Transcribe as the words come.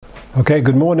Okay,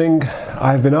 good morning.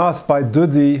 I've been asked by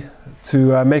Dudi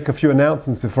to make a few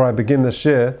announcements before I begin the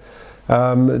shir.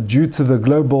 Due to the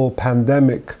global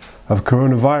pandemic of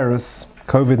coronavirus,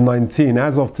 COVID-19,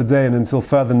 as of today and until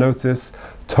further notice,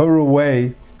 Torah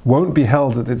Way won't be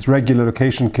held at its regular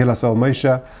location, Kilas El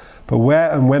Moshe, but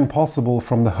where and when possible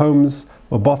from the homes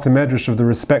or bottom medrash of the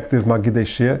respective Magidei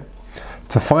Shir.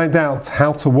 To find out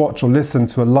how to watch or listen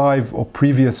to a live or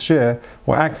previous shir,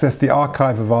 or access the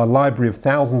archive of our library of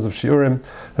thousands of shiurim,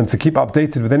 and to keep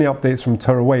updated with any updates from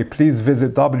Torah Way, please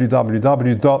visit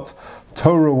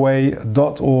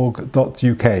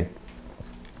www.torahway.org.uk.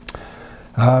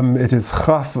 It is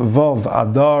Chaf Vov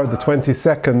Adar, the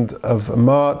 22nd of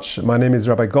March. My name is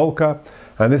Rabbi Golka,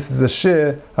 and this is a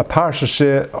shir, a parsha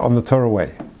shir on the Torah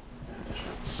Way.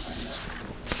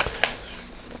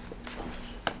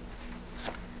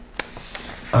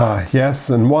 Yes,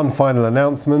 and one final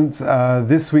announcement.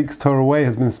 This week's Torah Way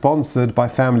has been sponsored by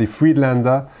family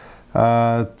Friedlander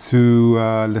to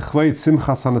L'chveit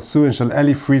Simchas HaNesuin Shel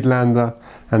Eli Friedlander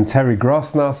and Terry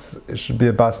Grosnas. It should be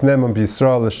a Bas Neman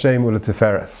B'Yisrael L'Shem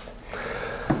U'L'Tiferes.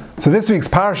 So this week's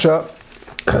Parsha,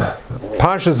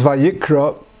 Parshas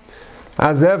Vayikra,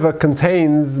 as ever,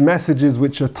 contains messages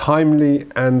which are timely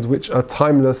and which are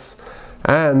timeless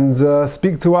and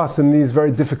speak to us in these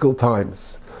very difficult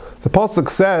times. The Pasuk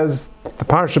says, the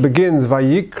Parsha begins,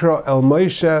 Vayikra el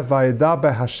Moshe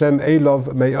vayedaber Hashem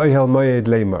elov me'ohel moed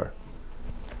leimer.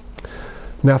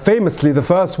 Now famously, the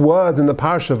first word in the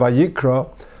Parsha, Vayikra,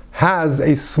 has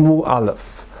a small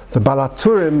aleph. The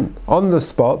Balaturim, on the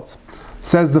spot,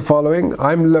 says the following.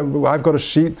 I've got a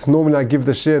sheet. Normally I give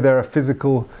the shir, there are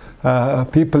physical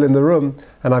people in the room,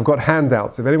 and I've got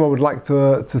handouts. If anyone would like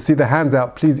to see the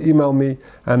handout, please email me,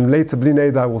 and later Bli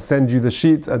Neder will send you the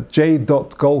sheet at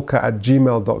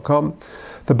j.golka@gmail.com.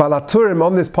 The Balaturim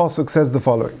on this pasuk says the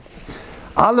following.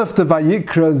 Aleph de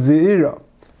Vayikra Zeira.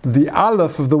 The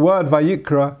aleph of the word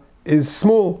Vayikra is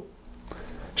small.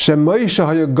 Shem Moshe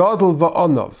haya gadol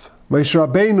va'onov. Moshe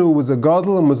Rabbeinu was a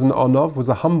gadol and was an onov, was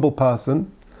a humble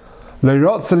person.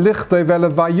 Le'rotze lichtov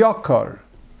ele vayakar.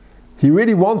 He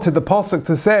really wanted the pasuk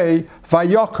to say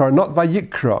Vayakar, not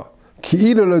Vayikra.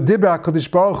 Ki'ilu lo diber HaKadosh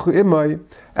Baruch Hu imay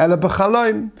ele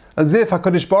b'chaloim, as if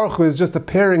HaKadosh Baruch Hu is just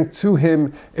appearing to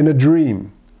him in a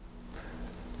dream.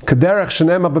 Kederech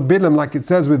shenema b'Bilam, like it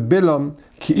says with Bilam,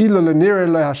 Ki'ilu lo nireh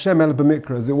lo Hashem ele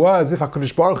b'mikra, as it was as if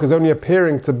HaKadosh Baruch Hu is only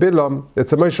appearing to Bilam,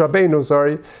 it's a Moshe Rabbeinu,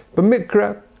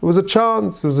 b'mikra. It was a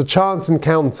chance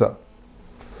encounter.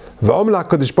 V'omla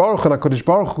HaKadosh Baruch Hu, and HaKadosh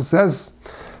Baruch Hu says,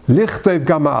 Lichtov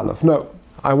gam aleph. No,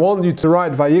 I want you to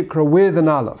write Vayikra with an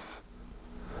aleph,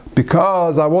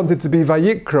 because I want it to be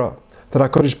Vayikra, that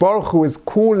HaKadosh Baruch Hu is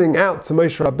calling out to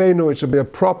Moshe Rabbeinu. It should be a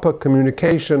proper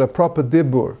communication, a proper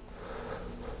dibur.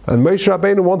 And Moshe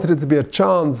Rabbeinu wanted it to be a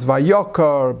chance,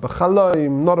 Vayakar,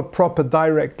 b'chaloim, not a proper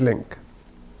direct link.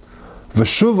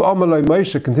 V'shuv amalei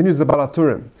Moshe, continues the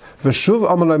Balaturim. V'shuv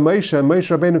amalei Moshe, and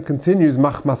Moshe Rabbeinu continues,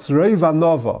 machmasrei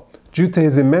v'nova, due to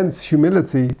his immense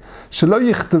humility,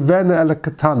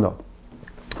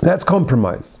 let's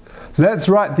compromise. Let's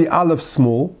write the aleph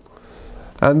small,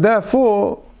 and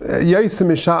therefore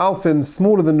Yosim Isha Alfin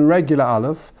smaller than the regular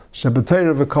aleph. And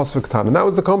that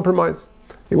was the compromise.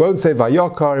 It won't say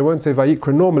Vayakar, it won't say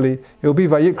Vayikra normally, it will be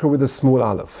Vayikra with a small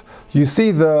aleph. You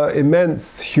see the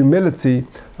immense humility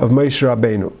of Moshe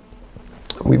Rabbeinu.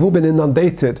 We've all been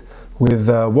inundated with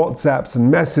WhatsApps and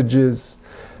messages,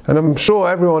 and I'm sure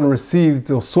everyone received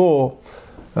or saw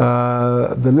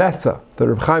the letter that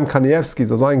Reb Chaim Kanievsky,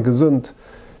 Zayin Gesund,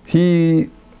 he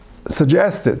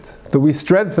suggested that we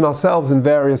strengthen ourselves in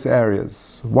various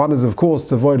areas. One is, of course,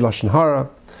 to avoid Lashon Hara,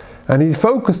 and he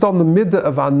focused on the midah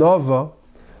of Anova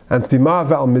and to be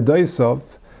Ma'aveh al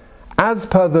Midaisov, as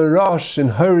per the Rosh in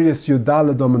Horius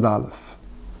Yudalad Amud Aleph.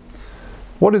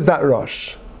 What is that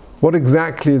Rosh? What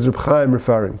exactly is Reb Chaim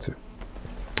referring to?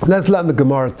 Let's learn the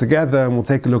Gemara together and we'll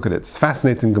take a look at it. It's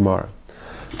fascinating Gemara.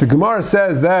 The Gemara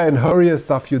says there in Horius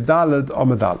Daf Yudalad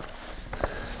Amud Aleph,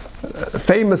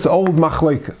 famous old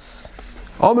machlokas.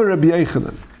 Amar Rabbi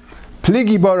Yechanan,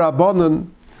 Pligi bar Rabbanan,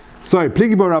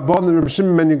 Rabbi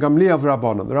Shimon ben Gamliel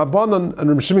v'Rabbanan. The Rabbanan and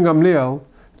Rabbi Shimon Gamliel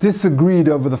disagreed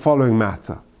over the following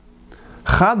matter.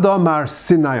 Chad Amar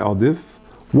Sinai Odif.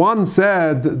 One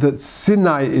said that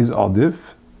Sinai is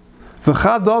Odif.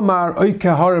 V'chad Amar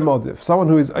Oike Harim Odif. Someone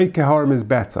who is Oike Harim is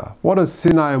better. What is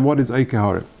Sinai and what is Oike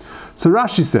Harim? So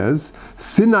Rashi says,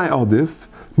 Sinai Odif,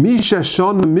 Misha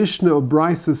Shon Mishnah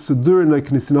Obraises Sudurin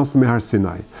Oiknisinos Mehar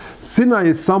Sinai. Sinai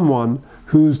is someone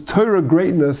whose Torah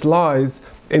greatness lies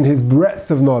in his breadth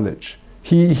of knowledge.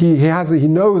 He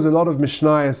knows a lot of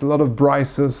Mishnayos, a lot of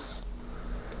Brises,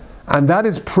 And that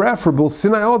is preferable,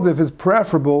 Sinai Odif is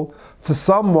preferable to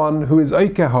someone who is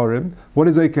Oike Harim. What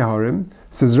is Oike Harim?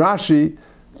 Says Rashi,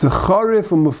 T'charif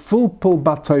u'mefulpul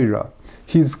b'Torah.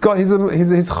 He's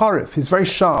charif, he's very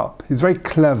sharp, he's very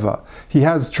clever, he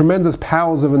has tremendous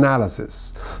powers of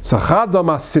analysis. So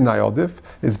Chadam Sinai Odif,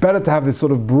 it's better to have this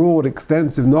sort of broad,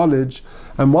 extensive knowledge,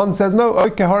 and one says, no,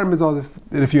 Oike Harim is Odif.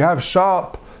 If you have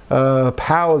sharp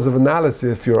powers of analysis,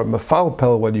 if you're a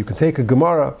mefalpel, when you can take a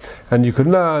Gemara and you can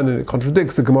learn, and it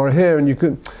contradicts the Gemara here, and you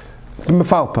can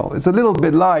mefalpel. It's a little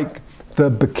bit like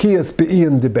the Bekias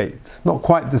Be'ian debate, not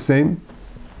quite the same,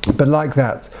 but like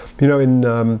that. You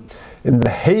know, in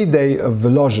the heyday of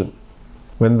Volozhin,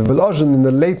 when the Volozhin in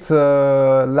the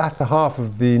latter half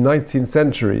of the 19th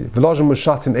century, Volozhin was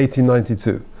shot in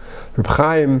 1892. Reb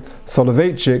Chaim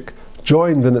Soloveitchik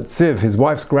joined the Netziv, his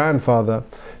wife's grandfather,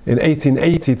 in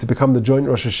 1880 to become the joint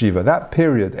Rosh Hashiva. That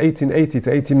period, 1880 to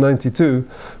 1892,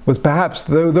 was perhaps,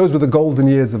 those were the golden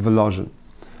years of Volozhin.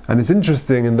 And it's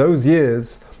interesting, in those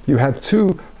years, you had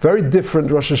two very different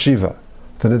Rosh Hashiva.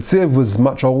 The Netziv was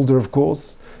much older, of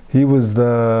course. He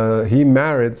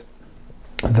married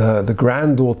the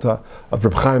granddaughter of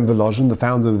Reb Chaim Volozhin, the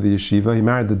founder of the yeshiva. He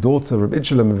married the daughter of Reb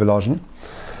Itchelem Volozhin.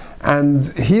 And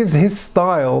his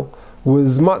style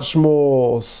was much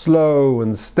more slow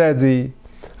and steady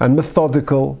and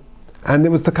methodical, and it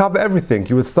was to cover everything.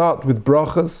 You would start with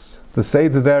brachas. The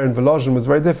Seder there in Volozhin was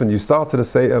very different. You started a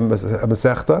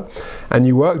Masechta, and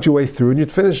you worked your way through, and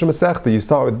you'd finish a Masechta. You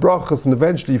start with brachas, and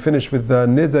eventually you finish with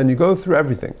Nida, and you go through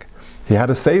everything. He had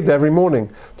a Seder every morning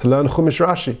to learn Chumash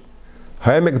Rashi.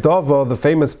 Ha'emek Dava, the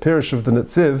famous Pirush of the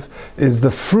Netziv, is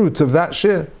the fruit of that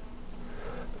shir.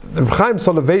 Reb Chaim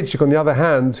Soloveitchik, on the other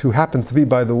hand, who happened to be,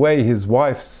 by the way, his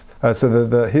wife's, Reb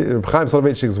Chaim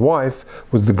Soloveitchik's wife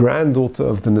was the granddaughter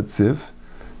of the Netziv.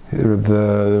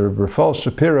 The Rafal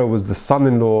Shapiro was the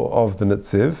son-in-law of the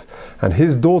Netziv, and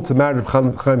his daughter married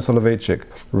Reb Chaim Soloveitchik.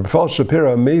 Rafal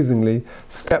Shapiro, amazingly,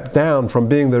 stepped down from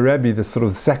being the Rebbe, the sort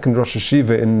of second Rosh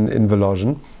Hashiva in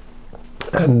Volozhin,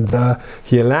 and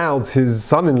he allowed his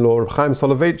son-in-law, Reb Chaim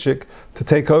Soloveitchik, to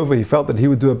take over. He felt that he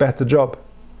would do a better job.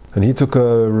 And he took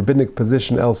a rabbinic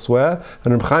position elsewhere,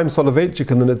 and Reb Chaim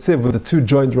Soloveitchik and the Netziv were the two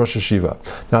joint Rosh Hashiva.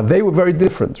 Now they were very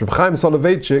different. Reb Chaim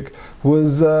Soloveitchik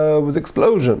was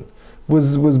explosion,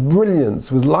 was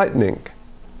brilliance, was lightning,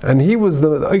 and he was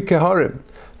the Oike Harim.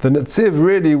 The Netziv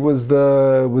really was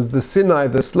the Sinai,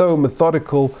 the slow,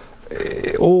 methodical,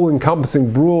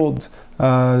 all-encompassing, broad,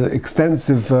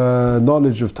 extensive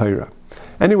knowledge of Torah.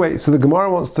 Anyway, so the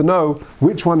Gemara wants to know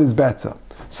which one is better.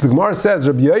 So the Gemara says,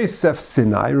 Rabbi Yosef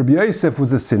Sinai. Rabbi Yosef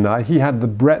was a Sinai. He had the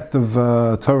breadth of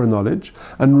Torah knowledge.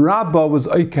 And Rabbah was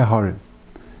Oike Harim.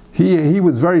 He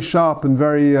was very sharp and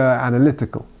very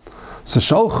analytical. So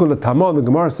Shalchu l'Tamon, the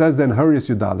Gemara says then, Hurrius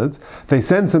Yudalet, they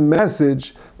sent a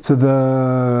message to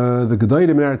the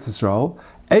Gedolim in Eretz Yisrael,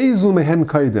 Eizu mehen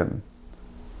koidem.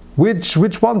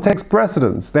 Which one takes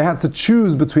precedence? They had to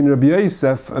choose between Rabbi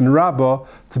Yosef and Rabbah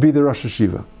to be the Rosh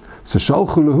Hashiva. So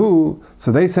Shalchu Lahu,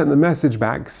 so they sent the message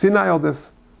back, Sinai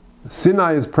Odif.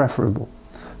 Sinai is preferable.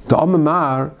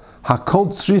 Da'amamar, Hakol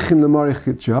tzrichin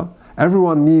l'marichitcha.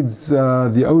 Everyone needs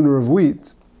the owner of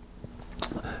wheat.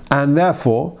 And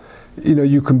therefore,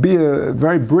 you can be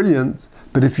very brilliant,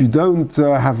 but if you don't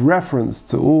have reference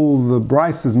to all the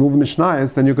brises and all the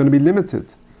mishnayos, then you're going to be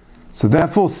limited. So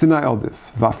therefore, Sinai Odif.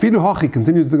 Va'afilu hachi,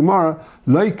 continues the Gemara,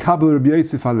 Lo kabel Rabbi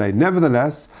Yosef alei.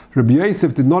 Nevertheless, Rabbi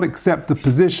Yosef did not accept the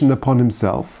position upon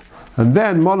himself. And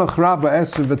then, Malach Rabbah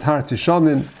Esr v'tar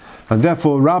tishanin, and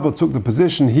therefore Rabbah took the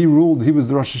position. He ruled, he was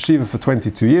the Rosh Hashiva for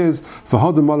 22 years,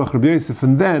 V'hoda Malach Rabbi Yosef,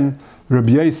 and then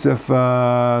Rabbi Yosef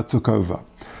took over.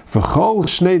 V'chol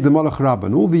shnei de Malach Rabbah,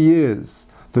 and all the years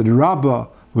that Rabbah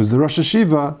was the Rosh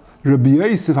Hashiva, Rabbi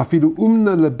Yosef afilu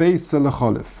umna lebeisa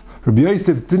lecholif. Rabbi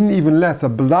Yosef didn't even let a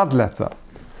blood letter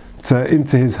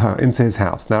into his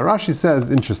house. Now Rashi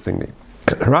says, interestingly,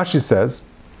 Rashi says,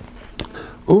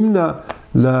 Umna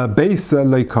lebeisa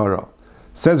leikara.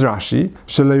 Says Rashi,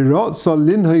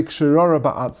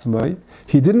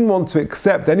 he didn't want to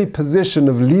accept any position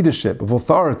of leadership, of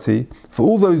authority, for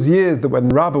all those years that when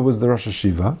Rabbah was the Rosh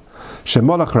Hashiva. He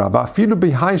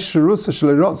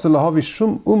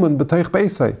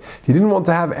didn't want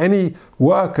to have any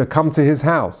worker come to his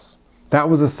house. That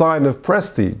was a sign of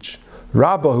prestige.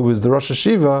 Rabbah, who was the Rosh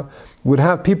Hashiva, would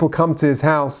have people come to his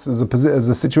house as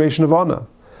a situation of honor.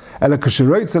 When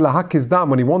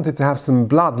he wanted to have some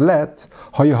blood let,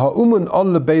 the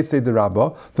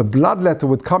blood letter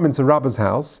would come into Rabbah's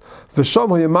house,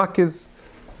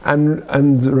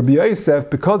 and Rabbi Yosef,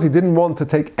 because he didn't want to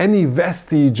take any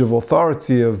vestige of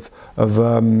authority, of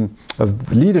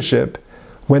leadership,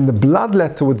 when the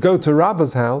bloodletter would go to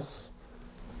Rabba's house,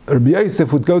 Rabbi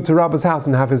Yosef would go to Rabba's house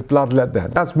and have his bloodlet there.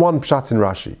 That's one pshat in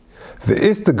Rashi.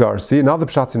 V'istagarsi, another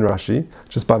pshat in Rashi.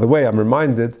 Just by the way, I'm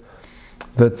reminded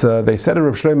that they said to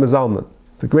Reb Shlomo Zalman,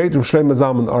 the great Reb Shlomo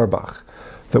Zalman Auerbach,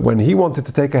 that when he wanted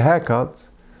to take a haircut,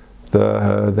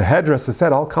 the hairdresser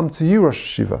said, "I'll come to you,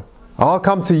 Rosh Hashiva. I'll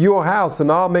come to your house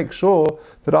and I'll make sure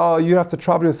that you have to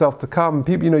trouble yourself to come.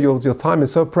 People, your time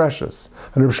is so precious."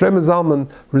 And Reb Shlomo Zalman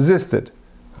resisted.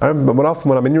 I remember often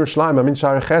when I'm in Yerushalayim, I'm in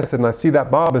Sha'ar Chesed, and I see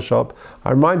that barbershop,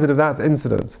 I'm reminded of that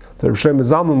incident. That Reb Shlomo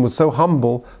Zalman was so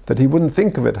humble that he wouldn't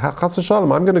think of it. Chas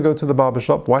v'shalom, I'm going to go to the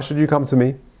barbershop. Why should you come to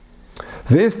me?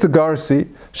 V'istagarsi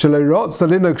sheleirot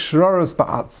salinog shraros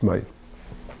ba'atzmai.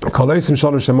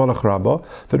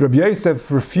 That Rabbi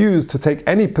Yosef refused to take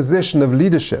any position of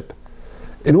leadership.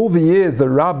 In all the years that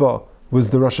Rabbah was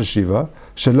the Rosh Hashiva,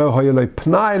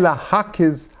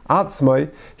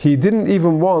 he didn't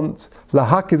even want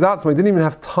lahakiz atzmai, he didn't even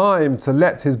have time to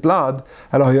let his blood.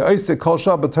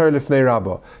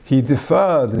 He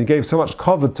deferred and he gave so much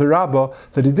kavod to Rabbah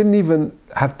that he didn't even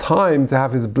have time to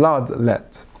have his blood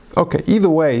let. Okay, either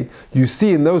way, you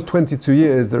see in those 22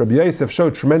 years that Rabbi Yosef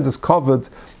showed tremendous kavod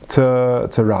to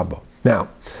Rabbah. Now,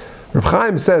 Reb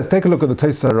Chaim says, take a look at the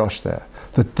Tosafos Rosh there.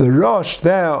 The Rosh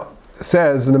there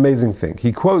says an amazing thing.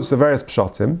 He quotes the various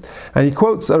pshatim, and he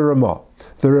quotes a Ramah.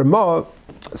 The Ramah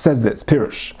says this,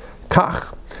 Pirush,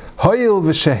 Kach, Hoyil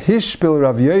v'shehishpil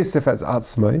Rav Yosef as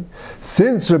atzmai,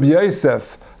 since Rabbi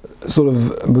Yosef sort of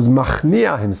was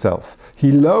machniah himself,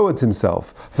 he lowered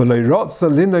himself, and he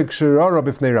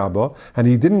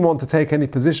didn't want to take any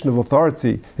position of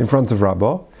authority in front of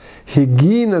Rabbah,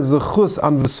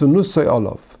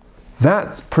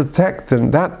 that protected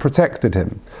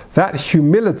him. That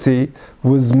humility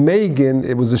was megin,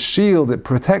 it was a shield, it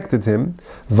protected him.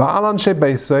 And on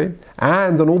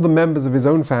all the members of his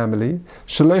own family,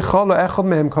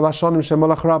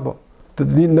 that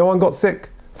no one got sick.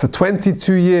 For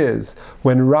 22 years,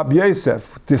 when Rabbi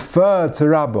Yosef deferred to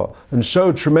Rabbah and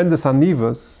showed tremendous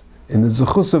anivus, in the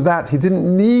zuchus of that, he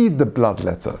didn't need the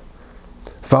bloodletter.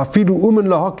 He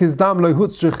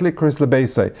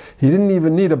didn't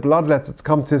even need a bloodletter to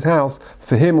come to his house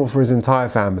for him or for his entire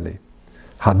family.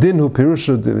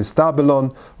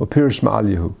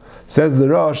 Says the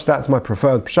Rosh, that's my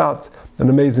preferred pshat, an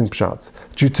amazing pshat,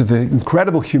 due to the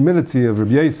incredible humility of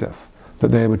Rabbi Yosef,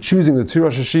 that they were choosing the two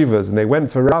Rosh Hashivas and they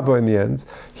went for Rabbah in the end.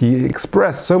 He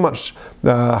expressed so much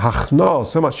hachna,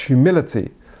 so much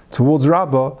humility towards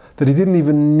Rabbah that he didn't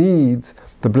even need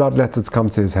the bloodletter to come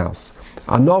to his house.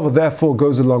 Anova therefore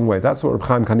goes a long way. That's what Reb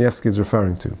Chaim Kanievsky is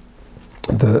referring to.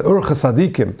 The Urcha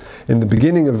Sadikim in the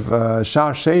beginning of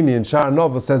Sha'ar Sheni and Sha'ar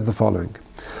Anova says the following: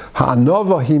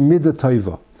 Ha'anova hi midah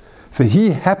toiva,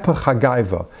 v'hi hepech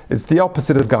ha'gaiva. It's the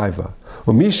opposite of gaiva.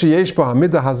 U'mishi yesh bo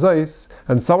ha'midah hazos,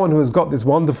 and someone who has got this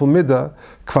wonderful midah,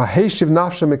 kva heishiv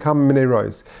nafshe mekam minei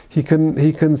rois. He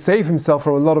can save himself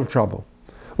from a lot of trouble.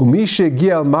 U'mishi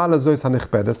egia al ma'ala zois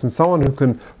hanichbedes, and someone who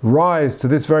can rise to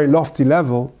this very lofty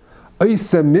level, he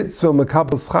gets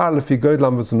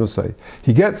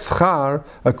schar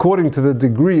according to the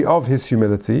degree of his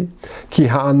humility. Ki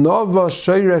ha'anova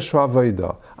shoresh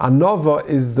ha'avoda. Anova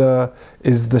is the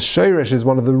shoresh, is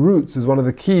one of the roots, is one of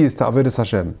the keys to avodas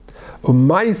Hashem.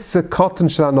 U'maise koten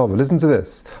shel anova. Listen to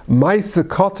this. Maise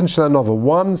koten shel anova.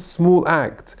 One small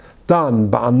act done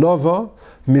by anova,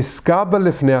 miskaba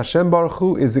lifnei Hashem Baruch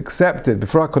Hu, is accepted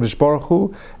before HaKadosh Baruch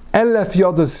Hu. Elef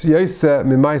yodas yoseh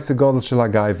mimaise godel shel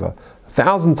ha'gaiva.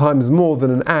 1,000 times more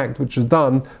than an act which was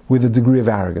done with a degree of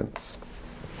arrogance.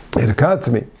 It occurred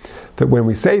to me that when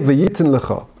we say V'yitin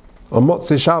Lecha on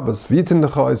Motzei Shabbos, V'yitin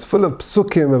Lecha is full of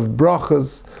psukim, of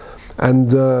brachas and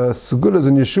sugulas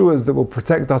and yeshuas that will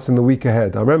protect us in the week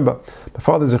ahead. I remember my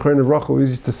father Zechron of Rachel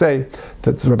used to say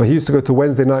that he used to go to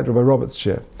Wednesday night Rabbi Roberts'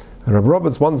 shir. And Rabbi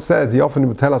Roberts once said, he often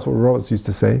would tell us what Rabbi Roberts used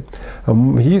to say.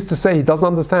 He used to say he doesn't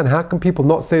understand, how can people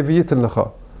not say V'yitin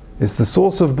Lecha? It's the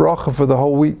source of bracha for the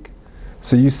whole week.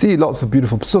 So you see lots of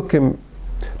beautiful psukim.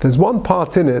 There's one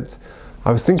part in it,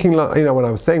 I was thinking, when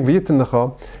I was saying V'yitin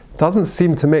Lecha, it doesn't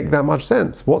seem to make that much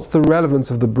sense. What's the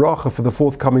relevance of the bracha for the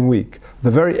forthcoming week?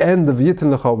 The very end of V'yitin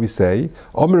Lecha we say,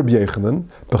 Omer Rabbi Yochanan,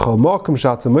 B'chol makom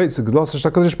she'atzmoitze gedolos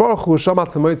HaKadosh Baruch Hu, sham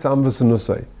atzmoitze am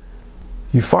v'sunusay.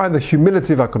 You find the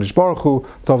humility of HaKadosh Baruch Hu,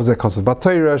 Tov zeh kosav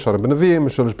b'Torah, Shana b'Nevim,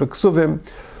 Sholish b'Ksuvim.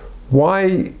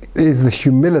 Why is the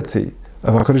humility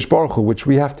of HaKadosh Baruch Hu, which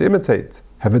we have to imitate?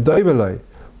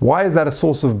 Why is that a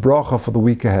source of bracha for the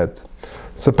week ahead?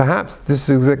 So perhaps this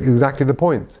is exactly the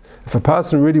point. If a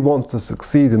person really wants to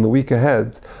succeed in the week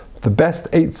ahead, the best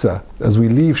eitzah as we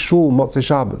leave Shul Motzei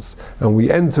Shabbos and we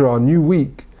enter our new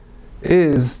week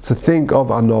is to think of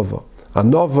Anova.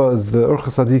 Anova, as the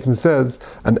Urchas Hadikim says,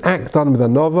 an act done with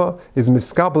Anova is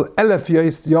miskabel elef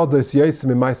yodos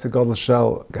yosim imaisa gadol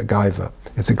shel gaiva.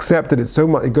 It's accepted.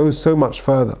 It goes so much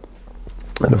further.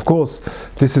 And of course,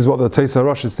 this is what the Tosei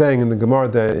Rosh is saying in the Gemara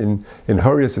there in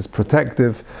Horius. It's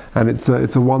protective, and it's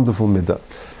a wonderful midah.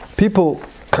 People,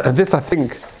 and this I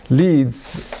think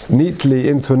leads neatly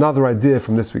into another idea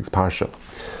from this week's parsha.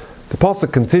 The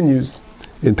pasuk continues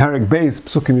in Perek Beis,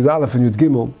 Psukim Yud Aleph and Yud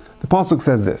Gimel. The pasuk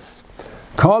says this: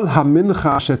 Kol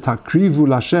hamincha shetakrivu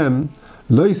lashem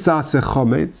lo yisaseh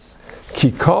chometz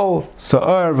ki kol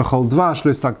sa'or v'chol dvash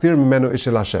lo yisaktir mimenu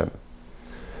ishel Hashem.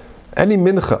 Any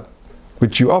mincha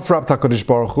which you offer up to HaKadosh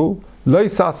Baruch Hu, lo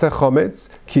yisaseh chometz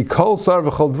ki kol sa'or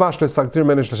v'chol dvash lo yisaktir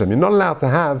mimenu ishel Hashem. You're not allowed to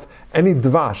have any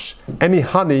dvash, any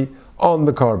honey on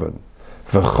the carbon.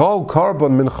 V'chol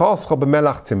carbon minchascha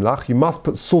b'melach timlach. You must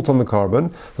put salt on the carbon.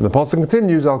 And the pasuk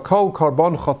continues: Al kol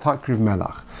carbon takriv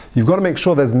melach. You've got to make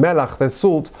sure there's melach, there's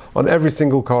salt on every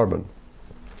single carbon.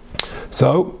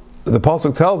 So the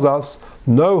pasuk tells us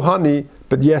no honey,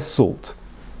 but yes salt.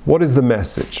 What is the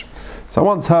message? So I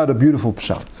once heard a beautiful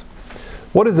pshat.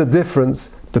 What is the difference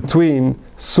between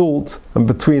salt and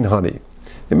between honey?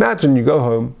 Imagine you go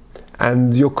home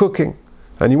and you're cooking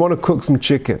and you want to cook some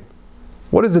chicken.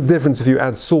 What is the difference if you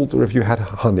add salt or if you add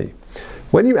honey?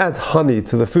 When you add honey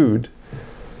to the food,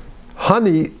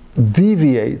 honey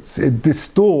deviates, it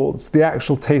distorts the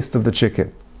actual taste of the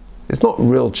chicken. It's not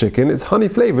real chicken, it's honey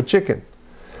flavored chicken.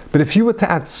 But if you were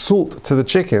to add salt to the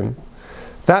chicken,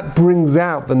 that brings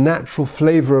out the natural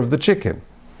flavor of the chicken.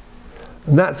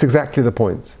 And that's exactly the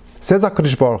point. Says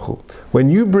HaKadosh Baruch Hu, when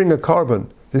you bring a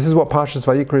carbon, this is what Parshas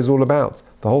Vayikra is all about,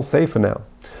 the whole Sefer now.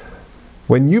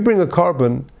 When you bring a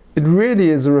carbon, it really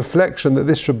is a reflection that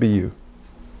this should be you.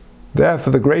 There, for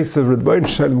the grace of Ridbon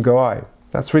Shalom Goai.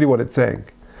 That's really what it's saying.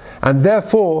 And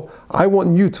therefore, I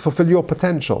want you to fulfill your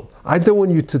potential. I don't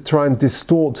want you to try and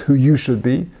distort who you should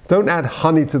be. Don't add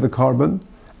honey to the carbon.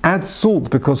 Add salt,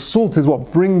 because salt is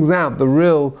what brings out the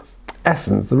real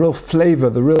essence, the real flavor,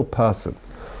 the real person.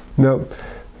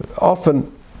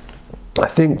 Often, I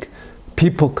think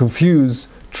people confuse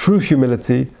true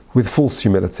humility with false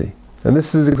humility. And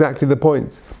this is exactly the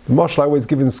point. The mashal I always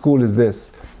give in school is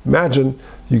this. Imagine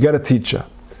you get a teacher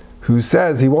who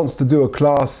says he wants to do a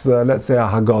class, let's say a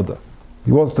Haggadah.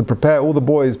 He wants to prepare, all the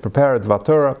boys prepare a Dvar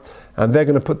Torah, and they're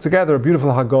going to put together a beautiful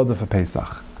Haggadah for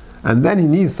Pesach. And then he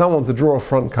needs someone to draw a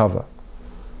front cover.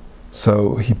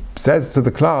 So he says to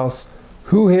the class,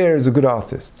 who here is a good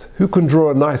artist? Who can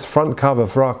draw a nice front cover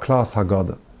for our class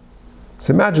Haggadah?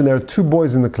 So imagine there are two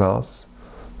boys in the class.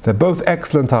 They're both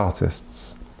excellent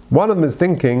artists. One of them is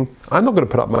thinking, I'm not going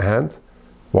to put up my hand.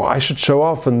 Well, I should show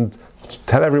off and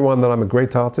tell everyone that I'm a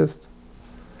great artist.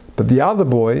 But the other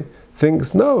boy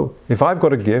thinks, no, if I've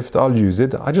got a gift, I'll use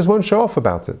it. I just won't show off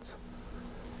about it.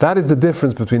 That is the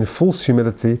difference between false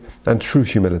humility and true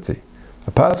humility.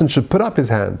 A person should put up his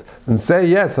hand and say,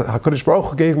 yes, HaKadosh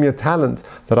Baruch Hu gave me a talent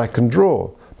that I can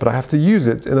draw, but I have to use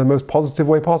it in the most positive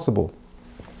way possible.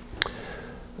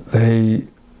 They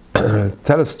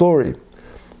tell a story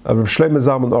of Reb Shlomo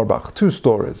Zalman Auerbach, two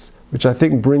stories, which I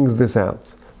think brings this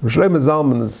out. Reb Shlomo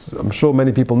Zalman, as I'm sure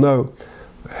many people know,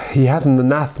 he had an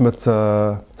anathema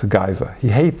to Gaiva. He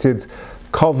hated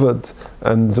covered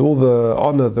and all the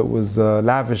honor that was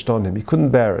lavished on him. He couldn't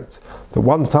bear it. The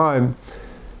one time,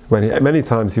 many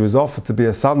times he was offered to be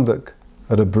a sandik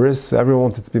at a bris. Everyone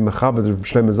wanted to be mechabed Reb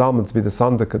Shlomo Zalman to be the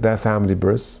sandik at their family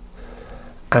bris.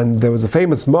 And there was a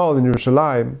famous mall in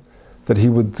Yerushalayim that he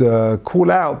would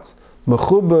call out,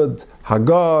 Mechubed,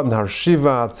 Hagan,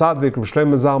 Harshiva, Tzadik, Reb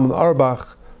Shlomo Zalman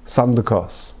Auerbach,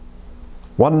 Sandikos.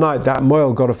 One night that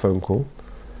moil got a phone call.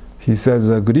 He says,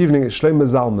 good evening, it's Shlomo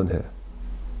Zalman here.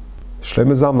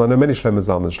 Shlomo Zalman, I know many Shlomo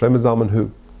Zalman. Shlomo Zalman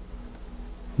who?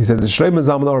 He says, it's Shlomo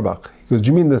Zalman Auerbach. He goes, do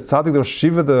you mean the Tzadik, the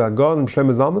Shiva, the Hagan, and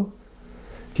Shlomo Zalman?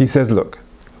 He says, look,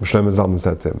 Shlomo Zalman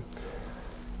said to him,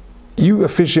 you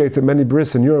officiate at many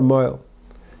bris and you're a moil.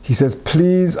 He says,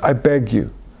 please, I beg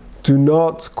you, do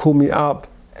not call me up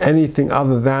anything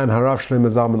other than Harav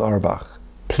Shlomo Zalman Auerbach.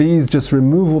 Please just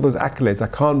remove all those accolades. I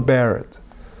can't bear it.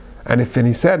 And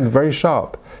he said, very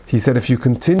sharp, he said, if you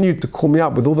continue to call me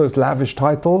up with all those lavish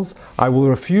titles, I will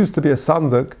refuse to be a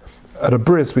sandik at a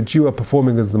bris which you are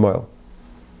performing as the moil.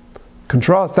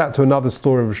 Contrast that to another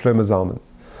story of Shlomo Zalman.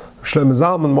 Shlomo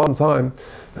Zalman one time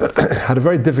had a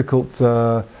very difficult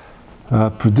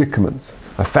predicament.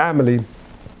 A family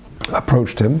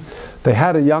approached him. They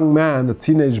had a young man, a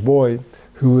teenage boy,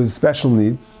 who was special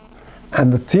needs,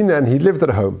 and he lived at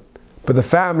home. But the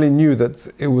family knew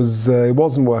that it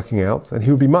wasn't working out, and he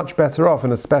would be much better off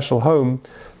in a special home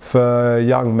for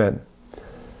young men.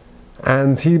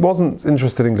 And he wasn't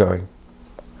interested in going.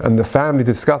 and the family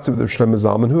discussed it with Rav Shlomo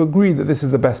Zalman, who agreed that this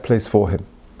is the best place for him.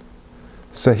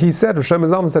 So he said, Rav Shlomo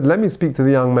Zalman said, let me speak to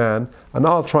the young man, and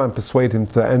I'll try and persuade him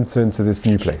to enter into this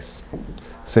new place.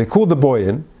 So he called the boy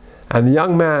in, and the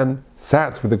young man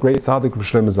sat with the great tzaddik Rav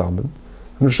Shlomo Zalman,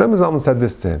 and Rav Shlomo Zalman said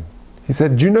this to him. He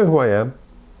said, do you know who I am?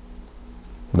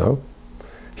 No.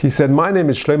 He said, my name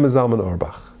is Shlomo Zalman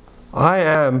Auerbach. I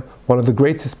am one of the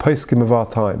greatest poskim of our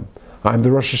time. I am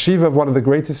the Rosh Yeshiva of one of the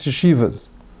greatest yeshivas.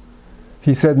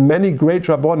 He said, many great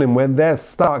rabbonim, when they're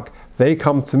stuck, they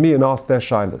come to me and ask their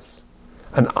shilas.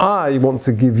 And I want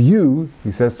to give you,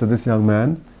 he says to this young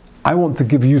man, I want to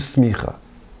give you smicha.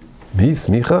 Me,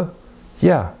 smicha?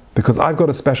 Yeah, because I've got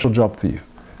a special job for you.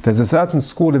 There's a certain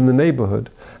school in the neighborhood,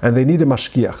 and they need a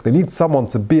mashgiach. They need someone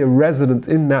to be a resident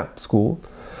in that school,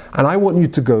 and I want you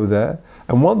to go there,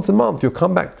 and once a month you'll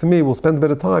come back to me, we'll spend a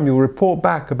bit of time, you'll report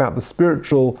back about the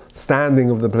spiritual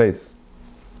standing of the place.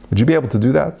 Would you be able to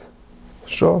do that?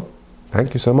 Sure.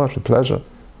 Thank you so much, with pleasure.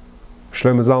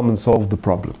 Shlomo Zalman solved the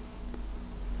problem.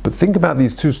 But think about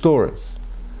these two stories.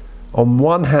 On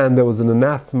one hand, there was an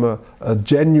anathema, a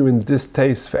genuine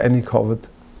distaste for any kavod.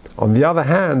 On the other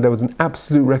hand, there was an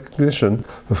absolute recognition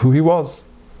of who he was.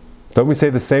 Don't we say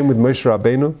the same with Moshe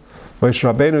Rabbeinu? Moshe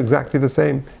Rabbeinu, exactly the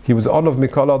same. He was Onav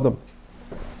Mikol Adam.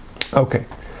 Okay,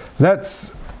 let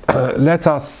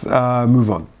us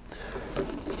move on.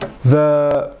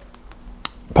 The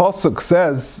Pasuk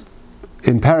says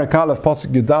in Perek Aleph,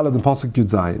 Pasuk Yud Daled and Pasuk Yud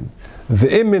Zayin,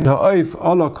 V'im ha'oif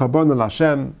ala karbon al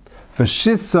Hashem,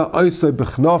 v'shisa oisoi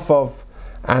b'chnofav,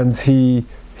 and he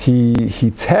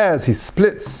tears, he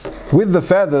splits with the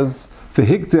feathers,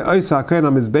 v'hikte oisa ha'kohen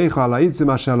ha'mizbecha al ha'itzim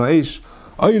asher lo'esh,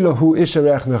 oilahu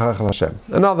isherech nechach Hashem.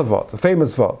 Another vot, a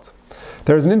famous vot.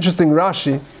 There is an interesting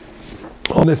Rashi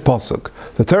on this pasuk.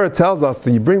 The Torah tells us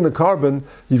that you bring the carbon,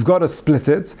 you've got to split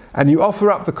it, and you offer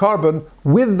up the carbon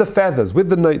with the feathers, with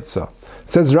the noitza.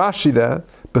 Says Rashi there,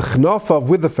 b'chnofav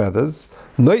with the feathers,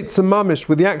 noitza mamish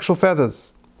with the actual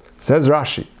feathers. Says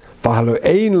Rashi, v'halo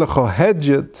ein lecho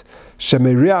hedjet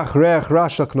shemeriach reach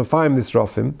rasha knofayim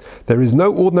nisrofim. There is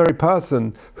no ordinary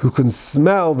person who can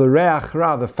smell the reach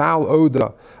ra, the foul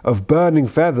odor of burning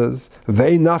feathers,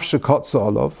 ve'ein nafshe kotza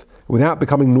olav, without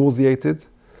becoming nauseated.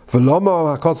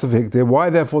 Why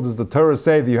therefore does the Torah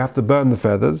say that you have to burn the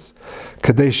feathers?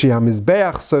 So that the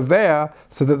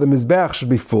mizbeach should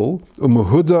be full,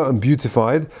 umuhuda and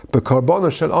beautified, but karbona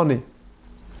shel ani.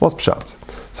 What's pshat?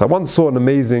 So I once saw an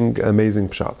amazing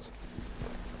pshat.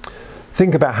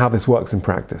 Think about how this works in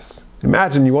practice.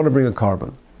 Imagine you want to bring a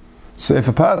carbon. So if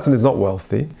a person is not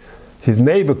wealthy, his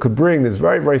neighbor could bring this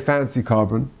very, very fancy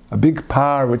carbon, a big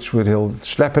par he'll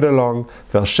schlep it along,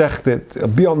 they'll shecht it, it'll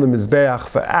be on the mizbeach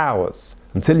for hours,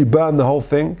 until you burn the whole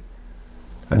thing.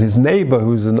 And his neighbor,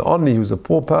 who's an oni, who's a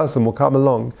poor person, will come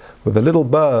along with a little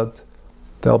bird,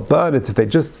 they'll burn it. If they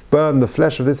just burn the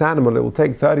flesh of this animal, it will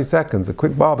take 30 seconds, a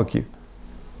quick barbecue.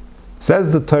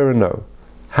 Says the Torah, no.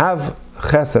 Have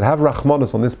chesed, have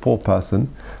rachmanos on this poor person.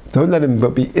 Don't let him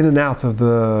be in and out of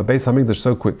the Beis HaMikdash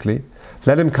so quickly.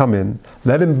 Let him come in,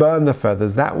 let him burn the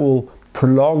feathers. That will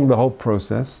prolong the whole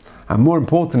process, and more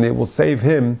importantly, it will save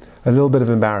him a little bit of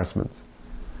embarrassment.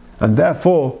 And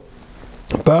therefore,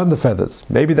 burn the feathers.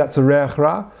 Maybe that's a reach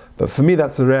ra, but for me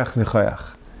that's a reach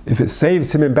nechayach. If it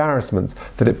saves him embarrassment,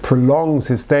 that it prolongs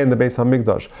his stay in the Beis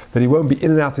HaMikdash, that he won't be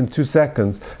in and out in 2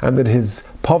 seconds, and that his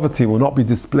poverty will not be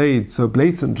displayed so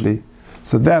blatantly,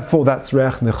 so therefore that's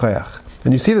reach nechayach.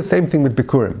 And you see the same thing with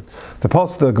Bikurim.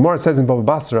 The Gemara says in Baba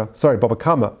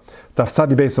Kama, Daf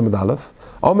Tzadi Beis Amud Aleph,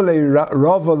 Amalei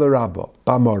Rava l'Rabba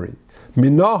B'Amori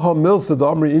Minaha Milsa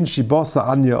D'Amri Inshi Bosa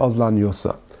Anya Ozlan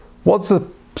Yosa. What's the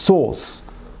source?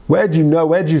 Where do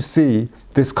you see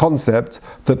this concept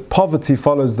that poverty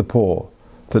follows the poor?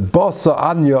 That Bosa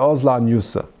Anya Ozlan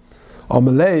Yosa.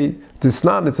 Amalei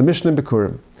Disnan, it's a Mishnah in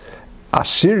Bikurim.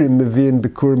 Ashirim Mevin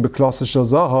Bikurim B'Klasa Shel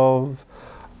Zahav.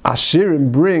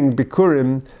 Ashirim bring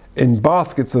Bikurim in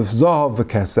baskets of Zahav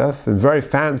v'Kesef, in very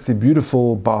fancy,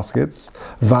 beautiful baskets.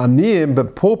 V'Aniyim,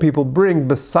 but poor people bring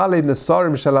Besale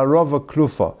Nesarim Shel Arova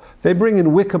Klufa. They bring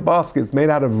in wicker baskets made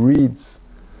out of reeds.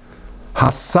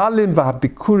 Hasalim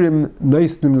v'Bikurim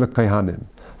Noisnim l'Kohanim.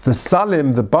 The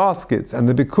salim, the baskets, and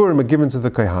the Bikurim are given to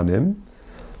the Kohanim.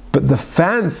 But the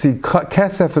fancy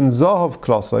Kesef and Zahav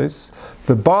klosos,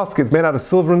 the baskets made out of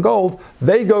silver and gold,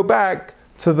 they go back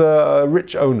to the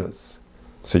rich owners.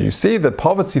 So you see that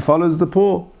poverty follows the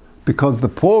poor, because the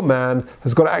poor man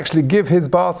has got to actually give his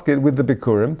basket with the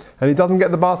Bikurim, and he doesn't get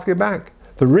the basket back.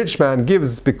 The rich man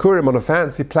gives Bikurim on a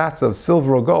fancy platter of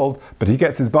silver or gold, but he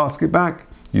gets his basket back.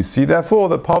 You see therefore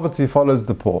that poverty follows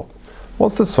the poor.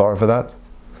 What's the svara for that?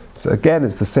 So again,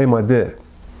 it's the same idea.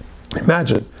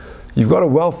 Imagine, You've got a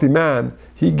wealthy man,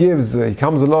 he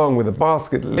comes along with a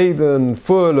basket laden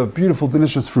full of beautiful,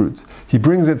 delicious fruit. He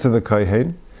brings it to the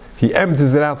kohen, he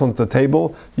empties it out onto the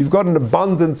table. You've got an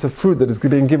abundance of fruit that is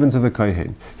being given to the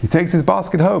kohen. He takes his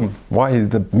basket home. Why?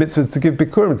 The mitzvah is to give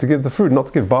bikurim, to give the fruit, not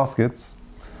to give baskets.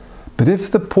 But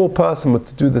if the poor person were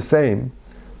to do the same,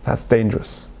 that's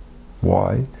dangerous.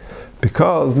 Why?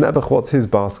 Because Nebuch, what's his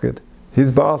basket?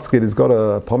 His basket has got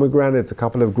a pomegranate, a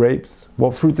couple of grapes.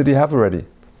 What fruit did he have already?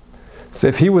 So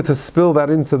if he were to spill that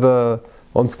onto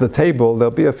the table,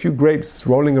 there'll be a few grapes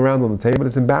rolling around on the table.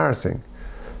 It's embarrassing.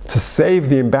 To save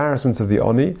the embarrassment of the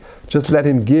Oni, just let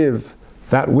him give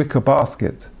that wicker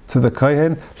basket to the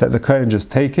kohen. Let the kohen just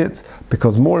take it,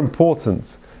 because more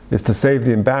important is to save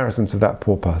the embarrassment of that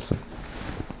poor person.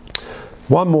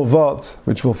 One more vort,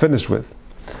 which we'll finish with.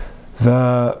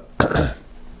 The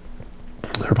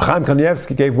Reb Chaim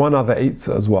Kanievsky gave one other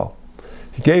eitzah as well.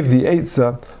 He gave the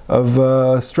eitzah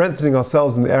of strengthening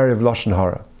ourselves in the area of Lashon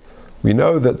Hara. We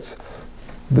know that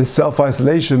this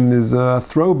self-isolation is a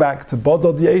throwback to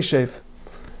Bodod Yeshev.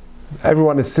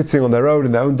 Everyone is sitting on their own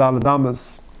in their own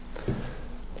daladamas.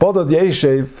 Bodod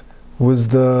Yeshev was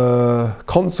the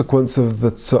consequence of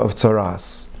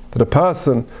tzaras. That a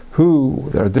person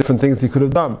there are different things he could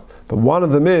have done, but one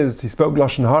of them is he spoke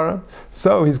Lashon Hara,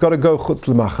 so he's got to go chutz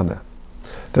l'machaneh.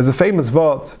 There's a famous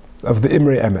vort of the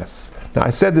Imre Emes. Now,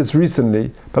 I said this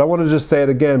recently, but I want to just say it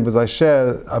again there's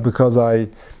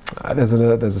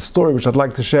a story which I'd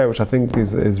like to share, which I think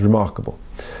is remarkable.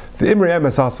 The Imre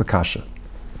Emes asks a kasha.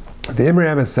 The Imre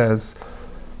Emes says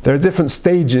there are different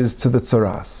stages to the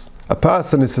tzaras. A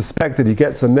person is suspected, he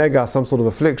gets a nega, some sort of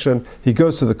affliction, he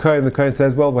goes to the kohen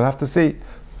says, well, we'll have to see.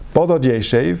 Bodod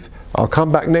Yeshev, I'll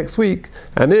come back next week,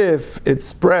 and if it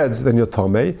spreads, then you're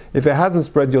tomei. If it hasn't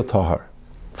spread, you're tahar.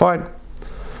 Fine.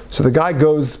 So the guy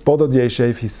goes, Bodod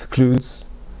Yeshev, he secludes,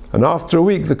 and after a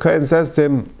week, the kohen says to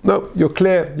him, no, you're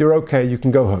clear, you're okay, you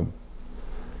can go home.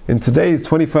 In today's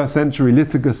 21st century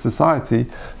litigious society,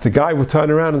 the guy would turn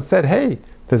around and said, hey,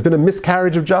 there's been a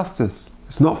miscarriage of justice.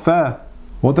 It's not fair.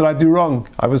 What did I do wrong?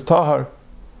 I was tahar.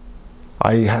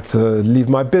 I had to leave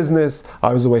my business.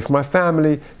 I was away from my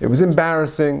family. It was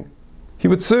embarrassing. He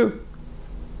would sue.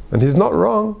 And he's not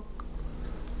wrong.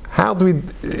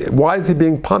 Why is he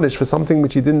being punished for something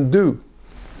which he didn't do?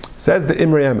 Says the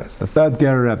Imre Emes, the third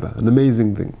Ger Rebbe, an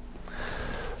amazing thing,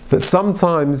 that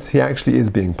sometimes he actually is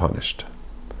being punished.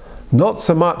 Not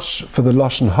so much for the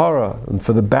Lashon Hara and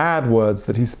for the bad words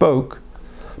that he spoke,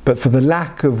 but for the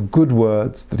lack of good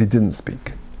words that he didn't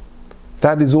speak.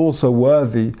 That is also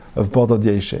worthy of Bodod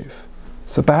Yeshev.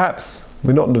 So perhaps,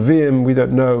 we're not Nevi'im, we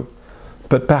don't know,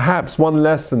 but perhaps one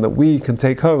lesson that we can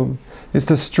take home is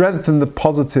to strengthen the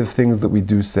positive things that we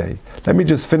do say. Let me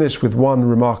just finish with one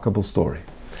remarkable story.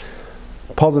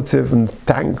 Positive and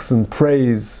thanks and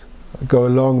praise go a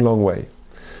long, long way.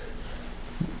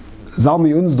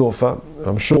 Zalmi Unsdorfer,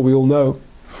 I'm sure we all know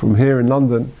from here in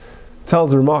London,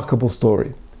 tells a remarkable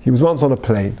story. He was once on a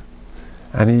plane,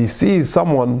 and he sees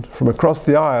someone from across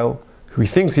the aisle who he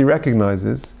thinks he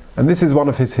recognizes, and this is one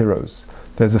of his heroes.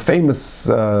 There's a famous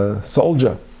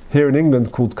soldier here in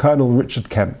England called Colonel Richard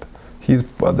Kemp.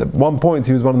 At one point,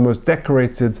 he was one of the most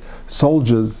decorated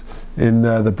soldiers in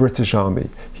the British Army.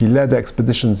 He led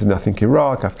expeditions in, I think,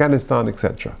 Iraq, Afghanistan,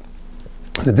 etc.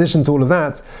 In addition to all of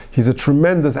that, he's a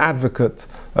tremendous advocate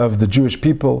of the Jewish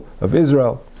people of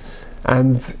Israel.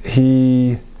 And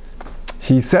he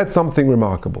said something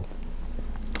remarkable.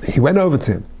 He went over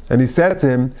to him and he said to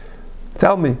him,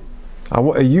 tell me,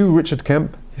 are you Richard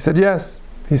Kemp? He said, yes.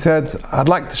 He said, I'd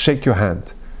like to shake your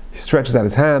hand. He stretches out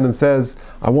his hand and says,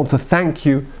 I want to thank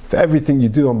you for everything you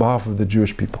do on behalf of the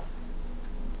Jewish people.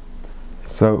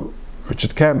 So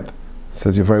Richard Kemp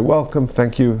says, you're very welcome,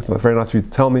 thank you, very nice of you to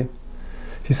tell me.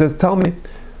 He says, tell me.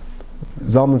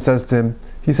 Zalman says to him,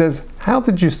 he says, how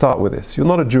did you start with this? You're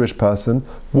not a Jewish person.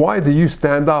 Why do you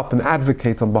stand up and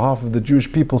advocate on behalf of the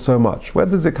Jewish people so much? Where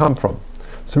does it come from?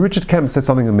 So Richard Kemp said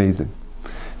something amazing.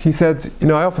 He said,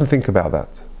 I often think about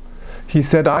that. He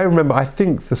said, I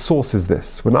think the source is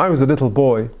this. When I was a little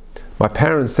boy, my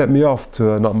parents sent me off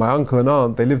to my uncle and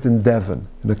aunt. They lived in Devon,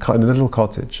 in a little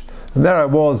cottage. And there I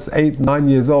was, 8, 9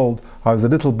 years old. I was a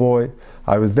little boy.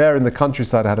 I was there in the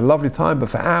countryside. I had a lovely time, but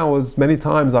for hours, many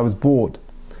times, I was bored.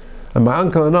 And my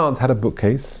uncle and aunt had a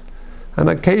bookcase. And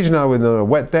occasionally, on a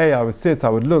wet day, I would sit, I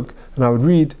would look, and I would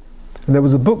read. And there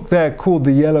was a book there called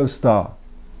The Yellow Star.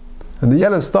 And The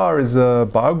Yellow Star is a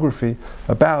biography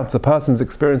about a person's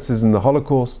experiences in the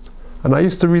Holocaust. And I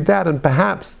used to read that, and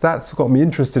perhaps that's got me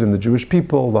interested in the Jewish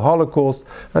people, the Holocaust,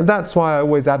 and that's why I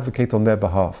always advocate on their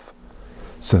behalf.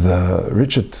 So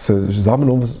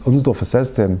Zalman Unsdorfer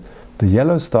says to him, The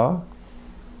Yellow Star?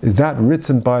 is that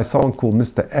written by someone called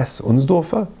Mr. S.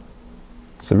 Unsdorfer?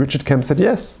 So Richard Kemp said,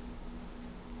 yes.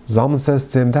 Zalman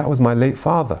says to him, that was my late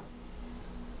father.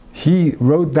 He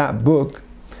wrote that book.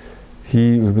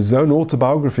 It was his own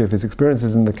autobiography of his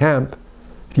experiences in the camp.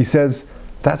 He says,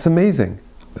 that's amazing.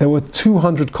 There were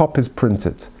 200 copies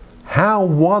printed. How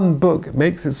one book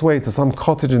makes its way to some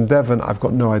cottage in Devon, I've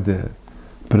got no idea.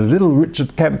 But a little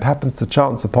Richard Kemp happened to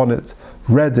chance upon it,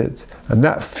 read it, and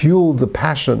that fueled a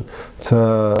passion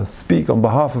to speak on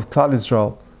behalf of Klal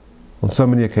Yisrael on so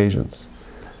many occasions.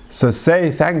 So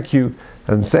say thank you,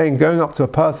 and going up to a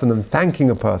person and thanking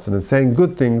a person and saying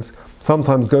good things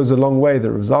sometimes goes a long way.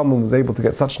 That Rav Zalman was able to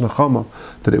get such nechama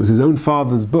that it was his own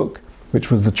father's book which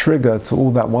was the trigger to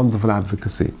all that wonderful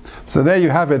advocacy. So there you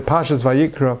have it, Parshas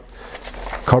Vayikra,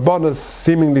 Karbonos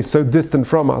seemingly so distant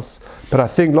from us, but I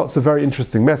think lots of very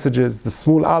interesting messages. The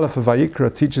small Aleph of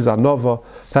Vayikra teaches Anova.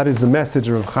 That is the message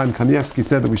of Chaim Kanievsky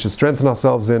said that we should strengthen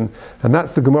ourselves in, and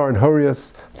that's the Gemara in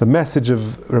Horius. The message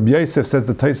of Rabbi Yosef, says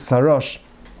the Tosfos Harosh,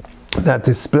 that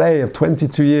display of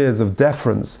 22 years of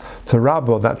deference to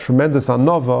Rabbo, that tremendous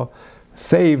Anova,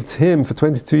 saved him for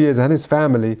 22 years and his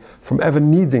family from ever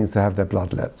needing to have their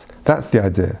blood let. That's the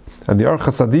idea. And the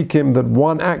Orchos Tzadikim, that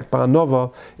one act by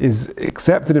Anova is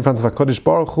accepted in front of HaKadosh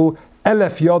Baruch Hu,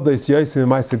 Elef Yodos Yosim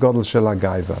Ma'aseh Gadol Shel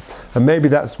HaGaiva. And maybe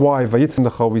that's why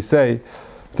Vayitzin we say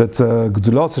that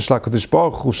Gedulos Shel HaKadosh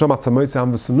Baruch Hu Shamat HaMotzei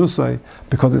Am V'Sunusai,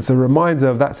 because it's a reminder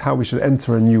of that's how we should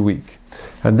enter a new week.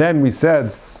 And then we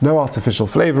said no artificial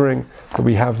flavoring, that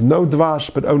we have no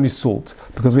dvash but only salt,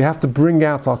 because we have to bring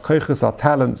out our koiches, our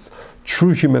talents,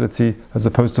 true humility as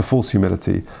opposed to false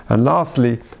humility. And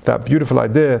lastly, that beautiful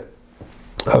idea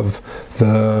of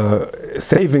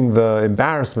saving the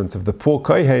embarrassment of the poor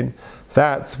kohen,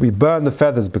 that we burn the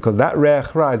feathers, because that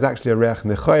reach ra is actually a reach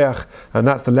nechoyach, and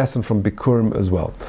that's the lesson from Bikurim as well.